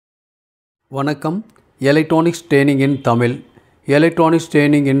வணக்கம். Electronics training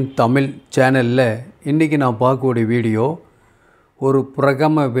இன் தமிழ் சேனலில் இன்றைக்கி நான் பார்க்கக்கூடிய வீடியோ ஒரு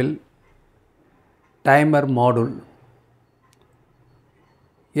ப்ரோக்ராமபிள் டைமர் மாடுல்.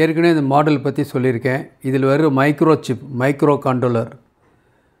 ஏற்கனவே இந்த மாடல் பற்றி சொல்லியிருக்கேன். இதில் வர மைக்ரோ கண்ட்ரோலர்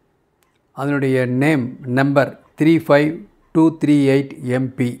அதனுடைய நம்பர்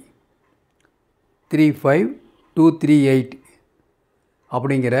 35238MP 35238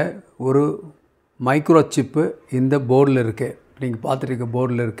 அப்படிங்கிற ஒரு மைக்ரோசிப்பு இந்த போர்டில் இருக்குது. நீங்கள் பார்த்துருக்க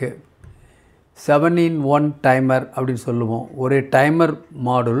போர்டில் இருக்குது. 7-in-1 டைமர் அப்படின்னு சொல்லுவோம். ஒரு டைமர்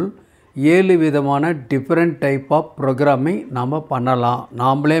மாடுல் 7 விதமான டிஃப்ரெண்ட் டைப் ஆஃப் ப்ரோக்ராமிங் நம்ம பண்ணலாம்,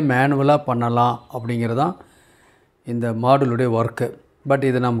 நாம்ளே மேனுவலாக பண்ணலாம் அப்படிங்கிறதான் இந்த மாடுலுடைய ஒர்க்கு. பட்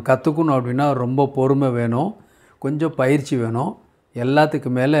இதை நம்ம கற்றுக்கணும் அப்படின்னா ரொம்ப பொறுமை வேணும், கொஞ்சம் பயிற்சி வேணும்.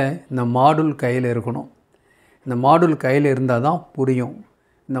 எல்லாத்துக்கு மேலே இந்த மாடுல் கையில் இருக்கணும். இந்த மாடுல் கையில் இருந்தால் தான் புரியும்.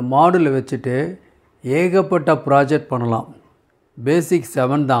 இந்த மாடுலை வச்சுட்டு ஏகப்பட்ட ப்ராஜெக்ட் பண்ணலாம். பேசிக்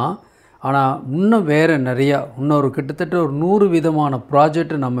 7 தான், ஆனால் இன்னும் வேறு நிறையா கிட்டத்தட்ட ஒரு 100 விதமான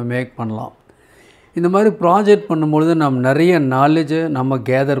ப்ராஜெக்ட் நம்ம மேக் பண்ணலாம். இந்த மாதிரி ப்ராஜெக்ட் பண்ணும்பொழுது நம்ம நிறைய நாலேஜை நம்ம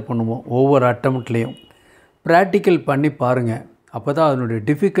கேதர் பண்ணுவோம். ஒவ்வொரு அட்டம்ப்ட்லேயும் ப்ராக்டிக்கல் பண்ணி பாருங்கள். அப்போ தான் அதனுடைய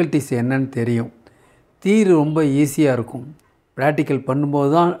டிஃபிகல்ட்டிஸ் என்னன்னு தெரியும். தீர்வு ரொம்ப ஈஸியாக இருக்கும். ப்ராக்டிக்கல்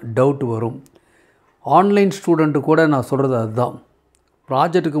பண்ணும்போது தான் டவுட் வரும். ஆன்லைன் ஸ்டூடெண்ட்டு கூட நான் சொல்கிறது அதுதான்.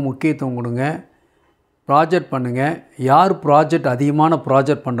 ப்ராஜெக்ட்டுக்கு முக்கியத்துவம் கொடுங்க, ப்ராஜெக்ட் பண்ணுங்கள். யார் அதிகமான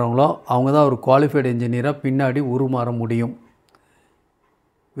ப்ராஜெக்ட் பண்ணுறாங்களோ அவங்க தான் ஒரு குவாலிஃபைடு இன்ஜினியராக பின்னாடி உருமாற முடியும்.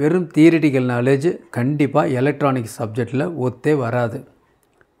 வெறும் தியரிட்டிக்கல் நாலேஜ் கண்டிப்பாக எலக்ட்ரானிக்ஸ் சப்ஜெக்டில் ஒத்தே வராது.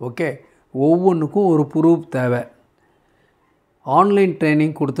 ஓகே, ஒவ்வொன்றுக்கும் ஒரு ப்ரூஃப் தேவை. ஆன்லைன்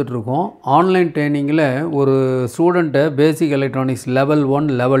ட்ரைனிங் கொடுத்துட்ருக்கோம். ஆன்லைன் ட்ரைனிங்கில் ஒரு ஸ்டூடெண்ட்டை பேசிக் எலக்ட்ரானிக்ஸ் லெவல் 1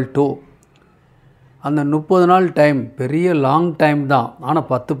 லெவல் 2 அந்த 30 நாள் டைம் பெரிய லாங் டைம் தான். ஆனால்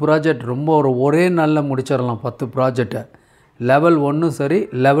 10 ப்ராஜெக்ட் ரொம்ப ஒரே நாளில் முடிச்சிடலாம். 10 ப்ராஜெக்டை லெவல் 1ம் சரி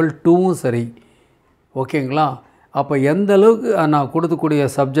லெவல் 2ம் சரி. ஓகேங்களா? அப்போ எந்த அளவுக்கு நான் கொடுக்கக்கூடிய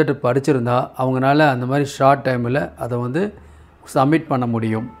சப்ஜெக்ட் படிச்சிருந்தா அவங்களால அந்த மாதிரி ஷார்ட் டைமில் அதை சப்மிட் பண்ண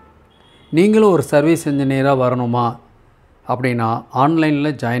முடியும். நீங்களும் ஒரு சர்வீஸ் இன்ஜினியராக வரணுமா அப்படின்னா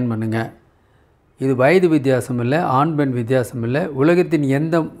ஆன்லைனில் ஜாயின் பண்ணுங்கள். இது வயது வித்தியாசம் இல்லை, ஆண் பெண் வித்தியாசம் இல்லை. உலகத்தின்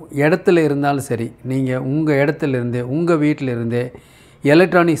எந்த இடத்துல இருந்தாலும் சரி, நீங்கள் உங்கள் இடத்துல இருந்தே உங்கள் வீட்டில் இருந்தே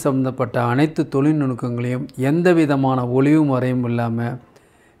எலக்ட்ரானிக் சம்மந்தப்பட்ட அனைத்து தொழில்நுட்பங்களையும் எந்த விதமான ஒளிவு முறையும் இல்லாமல்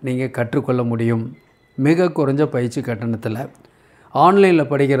நீங்கள் கற்றுக்கொள்ள முடியும். மிக குறைஞ்ச பயிற்சி கட்டணத்தில். ஆன்லைனில்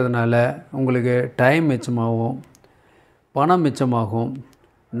படிக்கிறதுனால உங்களுக்கு டைம் மிச்சமாகும், பணம் மிச்சமாகும்,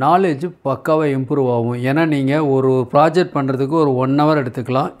 நாலேஜ் பக்காவாக இம்ப்ரூவ் ஆகும். ஏன்னா நீங்கள் ஒரு ப்ராஜெக்ட் பண்ணுறதுக்கு ஒரு 1 hour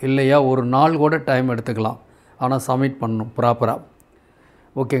எடுத்துக்கலாம், இல்லையா ஒரு நாள் கூட டைம் எடுத்துக்கலாம். ஆனால் சப்மிட் பண்ணணும் ப்ராப்பராக.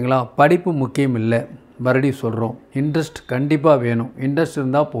 ஓகேங்களா? படிப்பு முக்கியம் இல்லை, மறுபடியும் சொல்கிறோம். இன்ட்ரெஸ்ட் கண்டிப்பாக வேணும். இன்ட்ரெஸ்ட்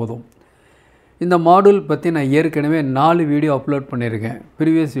இருந்தால் போதும். இந்த மாடுல் பற்றி நான் ஏற்கனவே 4 வீடியோ அப்லோட் பண்ணியிருக்கேன்,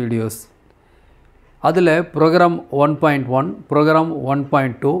 ப்ரீவியஸ் வீடியோஸ். அதில் program 1.1, program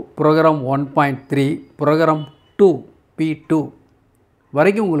 1.2, program 1.3, program 2 P2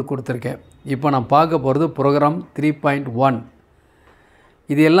 வரைக்கும் உங்களுக்கு கொடுத்துருக்கேன். இப்போ நான் பார்க்க போகிறது ப்ரோக்ராம் 3.1.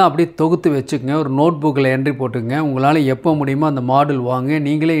 இது எல்லாம் அப்படியே தொகுத்து வச்சுக்கோங்க. ஒரு நோட் புக்கில் என்ட்ரி போட்டுக்கங்க. உங்களால் எப்போ முடியுமோ அந்த மாடல் வாங்க,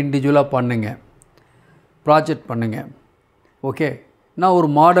 நீங்களே இண்டிவிஜுவலாக பண்ணுங்கள், ப்ராஜெக்ட் பண்ணுங்கள். ஓகே, நான் ஒரு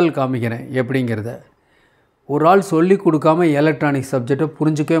மாடல் காமிக்கிறேன் எப்படிங்கிறத. ஒரு ஆள் சொல்லி கொடுக்காம எலக்ட்ரானிக் சப்ஜெக்டை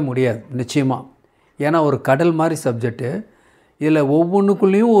புரிஞ்சிக்கவே முடியாது நிச்சயமாக. ஏன்னா ஒரு கடல் மாதிரி சப்ஜெக்டு. இதில்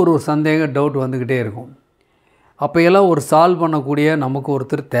ஒவ்வொன்றுக்குள்ளேயும் ஒரு சந்தேகம், டவுட் வந்துக்கிட்டே இருக்கும். அப்போயெல்லாம் ஒரு சால்வ் பண்ணக்கூடிய நமக்கு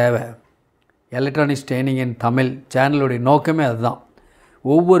ஒருத்தர் தேவை. எலக்ட்ரானிக்ஸ் ட்ரெயினிங் இன் தமிழ் சேனலுடைய நோக்கமே அதுதான்.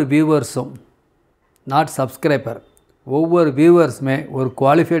 ஒவ்வொரு வியூவர்ஸும், நாட் சப்ஸ்கிரைபர், ஒவ்வொரு வியூவர்ஸுமே ஒரு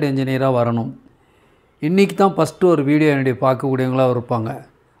குவாலிஃபைடு இன்ஜினியராக வரணும். இன்றைக்கி தான் ஃபஸ்ட்டு ஒரு வீடியோ என்னுடைய பார்க்கக்கூடியவங்களாக இருப்பாங்க.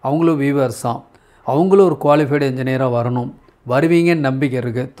 அவங்களும் வியூவர்ஸ் தான். அவங்களும் ஒரு குவாலிஃபைடு இன்ஜினியராக வரணும். வருவீங்கன்னு நம்பிக்கை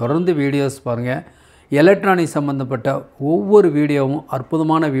இருக்குது. தொடர்ந்து வீடியோஸ் பாருங்கள். எலக்ட்ரானிக் சம்மந்தப்பட்ட ஒவ்வொரு வீடியோவும்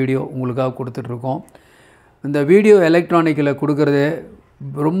அற்புதமான வீடியோ உங்களுக்காக கொடுத்துட்ருக்கோம். இந்த வீடியோ எலக்ட்ரானிக்கில் கொடுக்குறது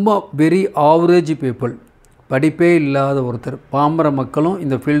ரொம்ப வெரி ஆவரேஜ் பீப்புள், படிப்பே இல்லாத ஒருத்தர், பாமர மக்களும்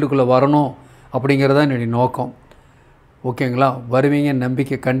இந்த ஃபீல்டுக்குள்ளே வரணும் அப்படிங்கிறதான் என்னுடைய நோக்கம். ஓகேங்களா? வருவீங்க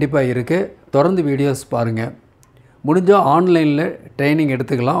நம்பிக்கை கண்டிப்பாக இருக்குது. தொடர்ந்து வீடியோஸ் பாருங்கள். முடிஞ்சால் ஆன்லைனில் ட்ரைனிங்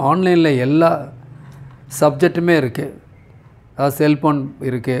எடுத்துக்கலாம். ஆன்லைனில் எல்லா சப்ஜெக்ட்டுமே இருக்குது. அதாவது செல்ஃபோன்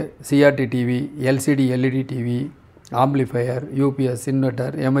இருக்குது, CRT TV, LCD LED TV, amplifier, UPS,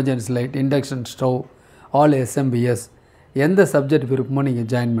 inverter, emergency light, induction stove, all SMBS. எந்த சப்ஜெக்ட் விருப்பமோ நீங்கள்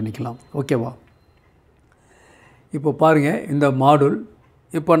ஜாயின் பண்ணிக்கலாம். ஓகேவா? இப்போ பாருங்கள் இந்த மாடுல்.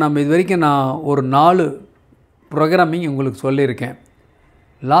 இப்போ நம்ம இது வரைக்கும் நான் ஒரு 4 ப்ரோக்ராமிங் உங்களுக்கு சொல்லியிருக்கேன்.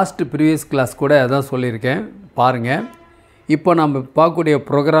 லாஸ்ட்டு ப்ரீவியஸ் கிளாஸ் கூட அதான் சொல்லியிருக்கேன் பாருங்கள். இப்போ நம்ம பார்க்கக்கூடிய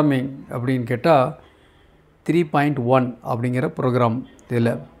ப்ரோக்ராமிங் அப்படின்னு கேட்டால் 3.1 அப்படிங்கிற ப்ரோக்ராம்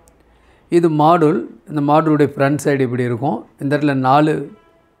இதில். இது மாடுல். இந்த மாடுலுடைய ஃப்ரண்ட் சைடு இப்படி இருக்கும். இந்த இடத்துல 4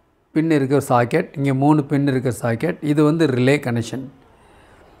 பின் இருக்கிற சாக்கெட், இங்கே 3 பின் இருக்கிற சாக்கெட். இது வந்து ரிலே கனெக்ஷன்.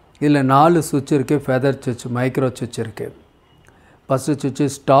 இதில் 4 சுவிட்ச் இருக்குது. ஃபெதர் சுவிட்ச், மைக்ரோ சுவிட்ச் இருக்குது. ஃபஸ்ட்டு சுவிட்சு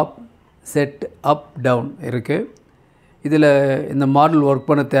ஸ்டாப், செட், அப், டவுன் இருக்குது. இதில் இந்த மாடல் ஒர்க்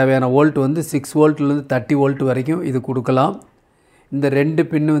பண்ண தேவையான வோல்ட் வந்து 6 வோல்ட்லேருந்து 30 வோல்ட் வரைக்கும் இது கொடுக்கலாம். இந்த 2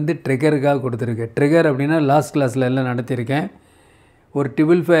 பின்னு வந்து ட்ரிகருக்காக கொடுத்துருக்கு. ட்ரிகர் அப்படின்னா லாஸ்ட் கிளாஸில் எல்லாம் நடத்தியிருக்கேன். ஒரு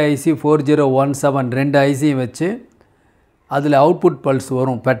 555 ஐசி 4017 2 ஐசியும் வச்சு அதில் அவுட்புட் பல்ஸ்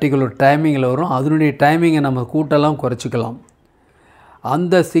வரும், பர்டிகுலர் டைமிங்கில் வரும். அதனுடைய டைமிங்கை நம்ம கூட்டலாம், குறைச்சிக்கலாம்.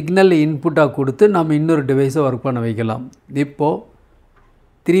 அந்த சிக்னல் இன்புட்டாக கொடுத்து நம்ம இன்னொரு டிவைஸை ஒர்க் பண்ண வைக்கலாம். இப்போது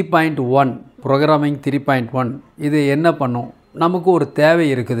 3.1 ப்ரோக்ராமிங் 3.1 இது என்ன பண்ணும்? நமக்கு ஒரு தேவை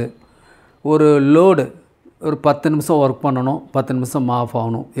இருக்குது. ஒரு லோடு ஒரு 10 நிமிஷம் ஒர்க் பண்ணணும், 10 நிமிஷம் ஆஃப்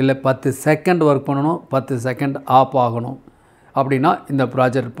ஆகணும். இல்லை 10 செகண்ட் ஒர்க் பண்ணணும், 10 செகண்ட் ஆஃப் ஆகணும். அப்படின்னா இந்த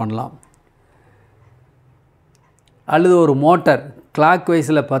ப்ராஜெக்ட் பண்ணலாம். அல்லது ஒரு மோட்டர் கிளாக்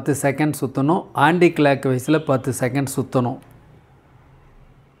வைஸில் 10 செகண்ட் சுற்றணும், ஆன்டி கிளாக் வைஸில் 10 செகண்ட் சுற்றணும்.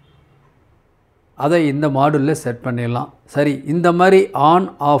 அதை இந்த மாடுலில் செட் பண்ணிடலாம். சரி, இந்த மாதிரி ஆன்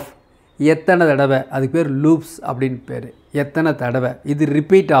ஆஃப் எத்தனை தடவை, அதுக்கு பேர் லூப்ஸ் அப்படின்னு பேர். எத்தனை தடவை இது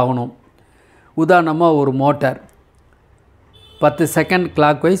ரிப்பீட் ஆகணும். உதாரணமாக ஒரு motor 10 second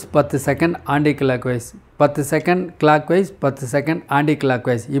clock wise, 10 second anti clock wise, 10 second clock wise, 10 second anti clock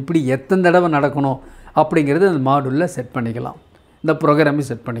wise, இப்படி எத்தனை தடவை நடக்கணும் அப்படிங்கிறது அந்த மாடுலில் செட் பண்ணிக்கலாம். இந்த ப்ரோக்ராமையும்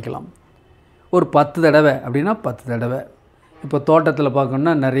செட் பண்ணிக்கலாம். ஒரு 10 தடவை அப்படின்னா 10 தடவை. இப்போ தோட்டத்தில்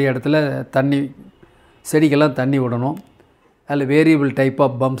பார்க்கணுன்னா நிறைய இடத்துல தண்ணி, செடிக்கெல்லாம் தண்ணி விடணும். அதில் variable type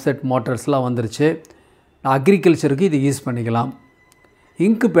of pump set மோட்டர்ஸ்லாம் வந்துருச்சு. அக்ரிகல்ச்சருக்கு இது யூஸ் பண்ணிக்கலாம்.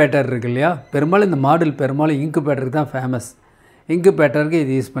 இன்குபேட்டர் இருக்கு இல்லையா, பெரும்பாலும் இந்த மாடல் பெரும்பாலும் இன்குபேட்டருக்கு தான் ஃபேமஸ். இன்குபேட்டருக்கு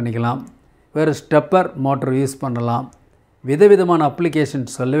இது யூஸ் பண்ணிக்கலாம். வேறு ஸ்டெப்பர் மோட்டர் யூஸ் பண்ணலாம். விதவிதமான அப்ளிகேஷன்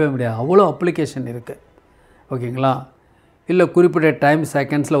சொல்லவே முடியாது, அவ்வளோ அப்ளிகேஷன் இருக்குது. ஓகேங்களா? இல்லை குறிப்பிட்ட டைம்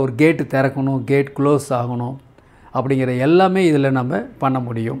செகண்ட்ஸில் ஒரு கேட்டு திறக்கணும், கேட் க்ளோஸ் ஆகணும் அப்படிங்கிற எல்லாமே இதில் நம்ம பண்ண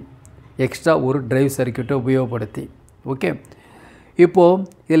முடியும், எக்ஸ்ட்ரா ஒரு டிரைவ் சர்க்யூட்டை உபயோகப்படுத்தி. ஓகே, இப்போது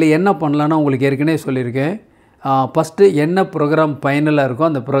இதில் என்ன பண்ணலான்னா உங்களுக்கு ஏற்கனவே சொல்லியிருக்கேன். ஃபஸ்ட்டு என்ன ப்ரோக்ராம் ஃபைனலாக இருக்கோ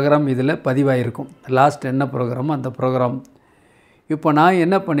அந்த ப்ரோக்ராம் இதில் பதிவாகிருக்கும். லாஸ்ட் என்ன ப்ரோக்ராமோ அந்த ப்ரோக்ராம். இப்போ நான்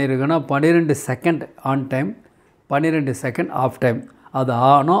என்ன பண்ணியிருக்கேன்னா 12 second on time, 12 second half time. அது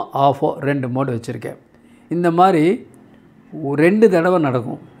ஆனோ ஆஃபோ 2 மோடு வச்சுருக்கேன். இந்த மாதிரி 2 தடவை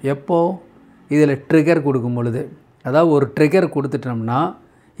நடக்கும். எப்போது? இதில் ட்ரிகர் கொடுக்கும் பொழுது. அதாவது ஒரு ட்ரிகர் கொடுத்துட்டோம்னா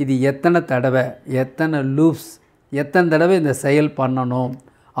இது எத்தனை தடவை, எத்தனை லூப்ஸ், எத்தனை தடவை இந்த செயல் பண்ணணும்,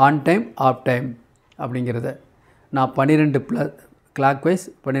 ஆன் டைம் ஆஃப் டைம் அப்படிங்கிறத நான் 12 plus clock wise,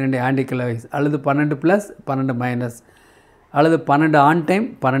 12 anti clock wise, அல்லது 12 ப்ளஸ் 12 மைனஸ், அல்லது 12 on time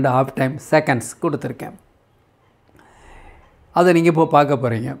 12 of time seconds கொடுத்துருக்கேன். அதை நீங்கள் இப்போ பார்க்க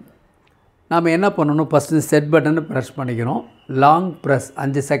போகிறீங்க. நாம் என்ன பண்ணணும்? ஃபஸ்ட்டு செட் பட்டனை ப்ரெஸ் பண்ணிக்கணும். லாங் ப்ரெஸ்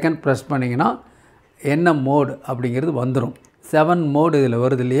 5 செகண்ட் ப்ரெஸ் பண்ணிங்கன்னா என்ன மோடு அப்படிங்கிறது வந்துடும். 7 மோடு இதில்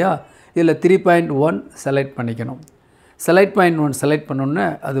வருது இல்லையா. இதில் 3.1 செலக்ட் பண்ணிக்கணும். செலக்ட் 1 செலக்ட் பண்ணோன்னே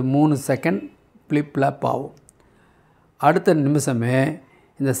அது 3 செகண்ட் ஃப்ளிப் ஃப்ளாப் ஆகும். அடுத்த நிமிஷமே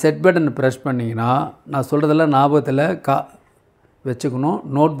இந்த செட் பட்டனை ப்ரெஸ் பண்ணிங்கன்னா நான் சொல்கிறதெல்லாம் ஞாபகத்தில் வச்சுக்கணும்.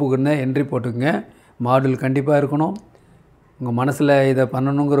 நோட் புக்குன்னு என்ட்ரி போட்டுக்கோங்க. மாடல் கண்டிப்பாக இருக்கணும். உங்கள் மனசில் இதை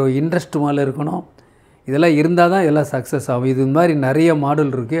பண்ணணுங்கிற இன்ட்ரெஸ்ட் மேலே இருக்கணும். இதெல்லாம் இருந்தால் தான் இதெல்லாம் சக்ஸஸ் ஆகும். இது மாதிரி நிறைய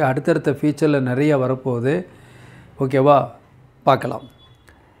மாடல் இருக்குது. அடுத்தடுத்த ஃபியூச்சரில் நிறைய வரப்போகுது. ஓகேவா? பார்க்கலாம்.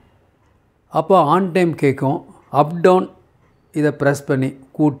 அப்போ ஆன் டைம் கேட்கும். அப் டவுன் இதை ப்ரெஸ் பண்ணி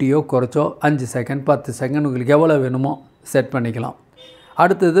கூட்டியோ குறைச்சோ 5 செகண்ட் 10 செகண்ட் உங்களுக்கு எவ்வளோ வேணுமோ செட் பண்ணிக்கலாம்.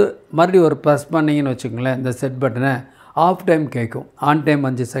 அடுத்தது மறுபடியும் ஒரு ப்ரெஸ் பண்ணிங்கன்னு வச்சுக்கோங்களேன், இந்த செட் பட்டனை ஆஃப் டைம் கேட்கும். On time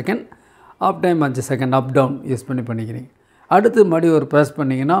 5 second, of time 5 second, up down use பண்ணிக்கிறீங்க. அடுத்து மறுபடியும் ஒரு ப்ரெஸ்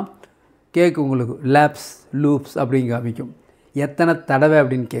பண்ணிங்கன்னா கேட்கும் உங்களுக்கு லேப்ஸ், லூப்ஸ் அப்படிங்க காமிக்கும். எத்தனை தடவை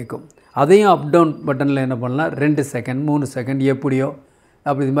அப்படின்னு கேட்கும். அதையும் அப் டவுன் பட்டனில் என்ன பண்ணலாம், 2 செகண்ட் 3 செகண்ட் எப்படியோ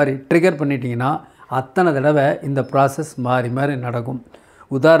அப்படி இது மாதிரி ட்ரிகர் பண்ணிட்டீங்கன்னா அத்தனை தடவை இந்த ப்ராசஸ் மாறி மாறி நடக்கும்.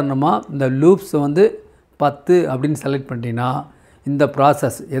 உதாரணமாக இந்த லூப்ஸ் வந்து 10 அப்படின்னு செலக்ட் பண்ணிட்டீங்கன்னா இந்த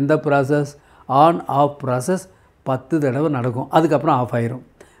ப்ராசஸ், எந்த ப்ராசஸ், ஆன் ஆஃப் ப்ராசஸ் 10 தடவை நடக்கும். அதுக்கப்புறம் ஆஃப் ஆயிரும்.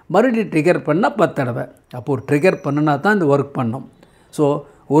 மறுபடியும் ட்ரிகர் பண்ணால் 10 தடவை. அப்போது ஒரு ட்ரிகர் பண்ணினா தான் இந்த ஒர்க் பண்ணணும். ஸோ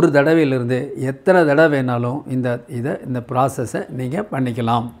ஒரு தடவையிலிருந்து எத்தனை தடவை வேணாலும் இந்த ப்ராசஸை நீங்கள்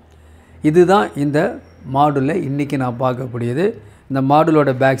பண்ணிக்கலாம். இதுதான் இந்த மாடுலில் இன்றைக்கி நான் பார்க்கக்கூடியது. இந்த மாடுலோட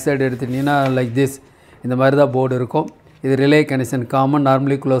பேக் சைடு எடுத்துட்டிங்கன்னா லைக் திஸ், இந்த மாதிரி தான் போர்டு இருக்கும். இது relay connection, common,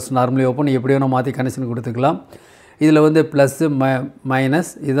 normally close, normally open, எப்படி வேணும் மாற்றி கனெக்ஷன் கொடுத்துக்கலாம். இதில் வந்து ப்ளஸ்ஸு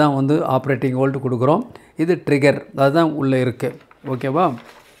மைனஸ், இதுதான் வந்து ஆப்ரேட்டிங் வோல்ட் கொடுக்குறோம். இது ட்ரிகர், அதுதான் உள்ளே இருக்குது. ஓகேவா?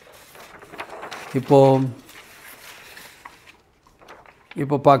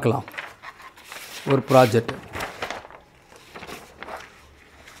 இப்போ பார்க்கலாம் ஒரு ப்ராஜெக்ட்.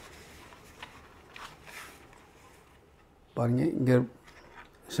 பாருங்கள், இங்கே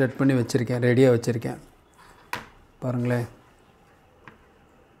செட் பண்ணி வச்சுருக்கேன், ரெடியாக வச்சுருக்கேன். பாருங்களேன்,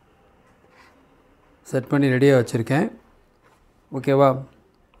 செட் பண்ணி ரெடியாக வச்சுருக்கேன். ஓகேவா?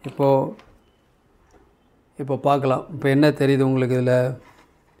 இப்போ பார்க்கலாம். இப்போ என்ன தெரியுது உங்களுக்கு இதில்?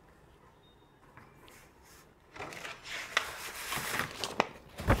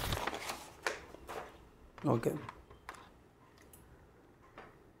 ஓகே,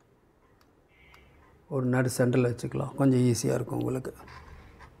 ஒரு நடு சென்டரில் வச்சுக்கலாம், கொஞ்சம் ஈஸியாக இருக்கும் உங்களுக்கு.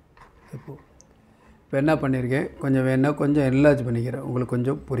 இப்போ என்ன பண்ணியிருக்கேன், கொஞ்சம் வேணால் கொஞ்சம் என்லார்ஜ் பண்ணிக்கிறேன், உங்களுக்கு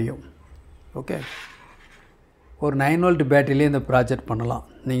கொஞ்சம் புரியும். ஓகே, ஒரு 9 வோல்ட் பேட்டரியிலே இந்த ப்ராஜெக்ட் பண்ணலாம்.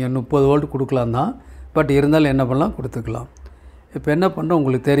 நீங்கள் 30 வோல்ட் கொடுக்கலாம் தான், பட் இருந்தாலும் என்ன பண்ணலாம், கொடுத்துக்கலாம். இப்போ என்ன பண்ணுறோம்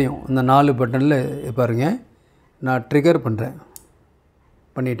உங்களுக்கு தெரியும். இந்த 4 பட்டனில் பாருங்கள், நான் ட்ரிகர்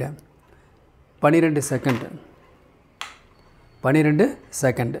பண்ணிட்டேன். 12 செகண்ட், 12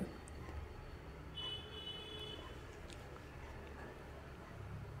 செகண்ட்.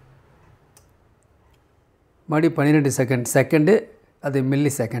 மறுபடியும் 12 செகண்டு, அது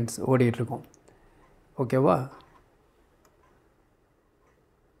மில்லி செகண்ட்ஸ் ஓடிட்டுருக்கோம். ஓகேவா?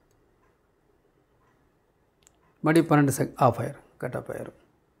 மறுபடியும் 12 ஆஃப் ஆயிரும், கட் ஆஃப் ஆயிரும்.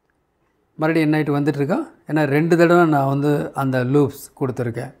 மறுபடியும் என்ன ஆகிட்டு வந்துட்டுருக்கா, ஏன்னா 2 தடவை நான் வந்து அந்த லூப்ஸ்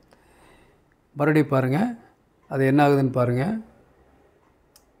கொடுத்துருக்கேன். மறுபடியும் பாருங்கள், அது என்ன ஆகுதுன்னு பாருங்கள்.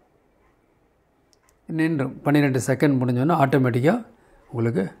 நின்றும் 12 செகண்ட் முடிஞ்சோன்னா ஆட்டோமேட்டிக்காக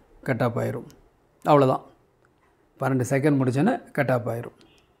உங்களுக்கு கட் ஆஃப் ஆயிரும். அவ்வளோதான், 12 செகண்ட் முடிச்சோன்னே கட் ஆஃப் ஆயிரும்.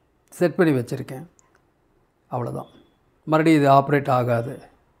 செட் பண்ணி வச்சுருக்கேன், அவ்வளோதான். மறுபடியும் இது ஆப்ரேட் ஆகாது.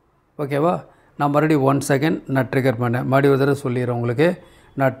 ஓகேவா? நான் மறுபடியும் 1 செகண்ட் நான் ட்ரிகர் பண்ணேன். மறுபடியும் ஒரு தடவை சொல்லிடுறேன் உங்களுக்கு.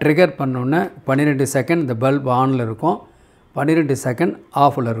 நான் ட்ரிகர் பண்ணோன்னே 12 செகண்ட் இந்த பல்ப் ஆனில் இருக்கும், 12 செகண்ட்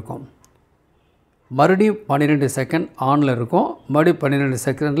ஆஃபில் இருக்கும். மறுபடியும் 12 செகண்ட் ஆனில் இருக்கும், மறுபடியும் 12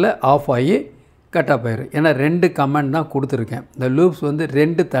 செகண்டில் ஆஃப் ஆகி கட் ஆஃப் ஆயிரும். ஏன்னா 2 கமெண்ட் தான் கொடுத்துருக்கேன். இந்த லூப்ஸ் வந்து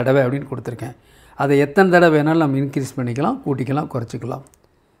 2 தடவை அப்படின்னு கொடுத்துருக்கேன். அதை எத்தனை தடவை வேணாலும் நம்ம இன்க்ரீஸ் பண்ணிக்கலாம், கூட்டிக்கலாம், குறைச்சிக்கலாம்.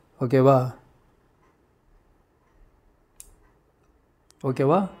 ஓகேவா?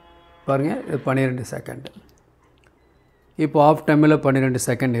 ஓகேவா? பாருங்கள், இது 12 செகண்ட். இப்போ ஆஃப் டைமில் 12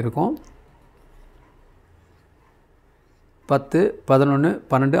 செகண்ட் இருக்கும். 10, 11,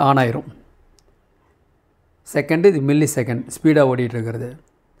 12 ஆன் ஆயிரும். செகண்டு, இது மில்லி செகண்ட் ஸ்பீடாக ஓடிட்டுருக்கிறது.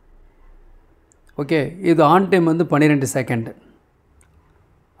 ஓகே, இது ஆன் டைம் வந்து 12 second.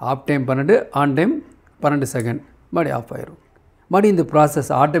 Of time 12, on time 12 second. மறுபடியும் ஆஃப் ஆயிரும். மறுபடியும் இந்த ப்ராசஸ்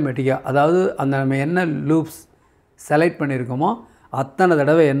ஆட்டோமேட்டிக்காக, அதாவது அந்த நம்ம என்ன லூப்ஸ் செலக்ட் பண்ணியிருக்கோமோ அத்தனை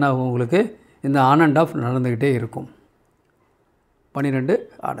தடவை என்ன ஆகும் உங்களுக்கு, இந்த ஆன் அண்ட் ஆஃப் நடந்துக்கிட்டே இருக்கும். 12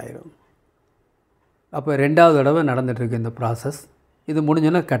 ஆன் ஆயிரும். அப்போ 2வது தடவை நடந்துகிட்ருக்கு இந்த ப்ராசஸ். இது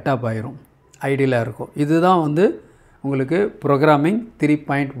முடிஞ்சோன்னா கட் ஆஃப் ஆயிரும், ஐடியலாக இருக்கும். இதுதான் வந்து உங்களுக்கு ப்ரோக்ராமிங்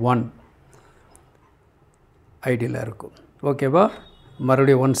 3.1 ஐடியலாக இருக்கும். ஓகேவா?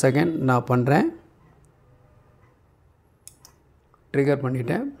 மறுபடியும் 1 செகண்ட் நான் பண்ணுறேன், ட்ரிகர்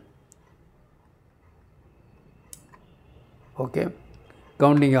பண்ணிட்டேன். ஓகே,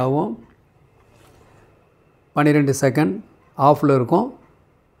 கவுண்டிங் ஆகும். 12 செகண்ட் ஆஃபில் இருக்கும்,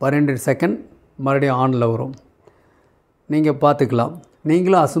 12 செகண்ட் மறுபடியும் ஆனில் வரும். நீங்கள் பார்த்துக்கலாம்.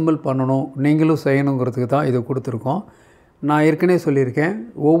 நீங்களும் அசம்பிள் பண்ணணும், நீங்களும் செய்யணுங்கிறதுக்கு தான் இது கொடுத்துருக்கோம். நான் ஏற்கனவே சொல்லியிருக்கேன்,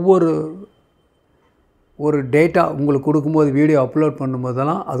 ஒரு டேட்டா உங்களுக்கு கொடுக்கும்போது, வீடியோ அப்லோட்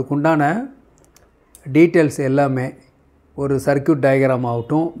பண்ணும்போதெல்லாம் அதுக்குண்டான டீட்டெயில்ஸ் எல்லாமே ஒரு சர்க்யூட் டயக்ராம்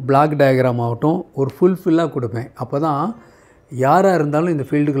ஆகட்டும், பிளாக் டயக்ராம் ஆகட்டும், ஒரு ஃபுல்ஃபில்லாக கொடுப்பேன். அப்போ தான் யாராக இருந்தாலும் இந்த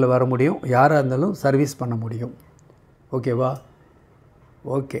ஃபீல்டுக்குள்ளே வர முடியும், யாராக இருந்தாலும் சர்வீஸ் பண்ண முடியும். ஓகேவா?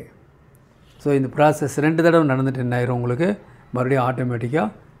 ஓகே, ஸோ இந்த ப்ராசஸ் 2 தடவை நடந்துட்டு என்ன ஆயிரும் உங்களுக்கு, மறுபடியும்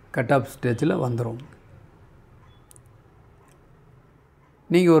ஆட்டோமேட்டிக்காக கட் ஆஃப் ஸ்டேஜில் வந்துடும்.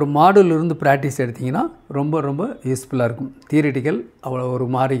 நீங்கள் ஒரு மாடல் இருந்து ப்ராக்டிஸ் எடுத்திங்கன்னா ரொம்ப ரொம்ப யூஸ்ஃபுல்லாக இருக்கும். தியரிட்டிக்கல் அவ்வளோ ஒரு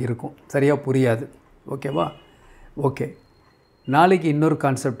மாதிரி இருக்கும், சரியாக புரியாது. ஓகேவா? ஓகே, நாளைக்கு இன்னொரு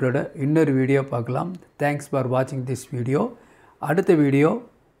கான்செப்டோட இன்னொரு வீடியோ பார்க்கலாம். தேங்க்ஸ் ஃபார் வாட்சிங் திஸ் வீடியோ. அடுத்த வீடியோ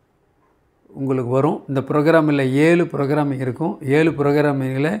உங்களுக்கு வரும். இந்த ப்ரோக்ராமில் 7 ப்ரோக்ராமிங் இருக்கும். 7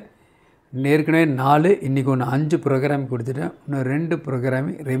 ப்ரோக்ராமிங்கில் ஏற்கனவே 4, இன்றைக்கி ஒன்று 5 ப்ரோக்ராமிங் கொடுத்துட்டேன். இன்னும் 2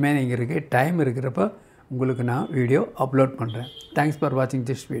 ப்ரோக்ராமிங் ரிமைனிங் இருக்குது. டைம் இருக்கிறப்ப உங்களுக்கு நான் வீடியோ அப்லோட் பண்ணுறேன். தேங்க்ஸ் ஃபார் வாட்சிங்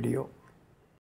திஸ் வீடியோ.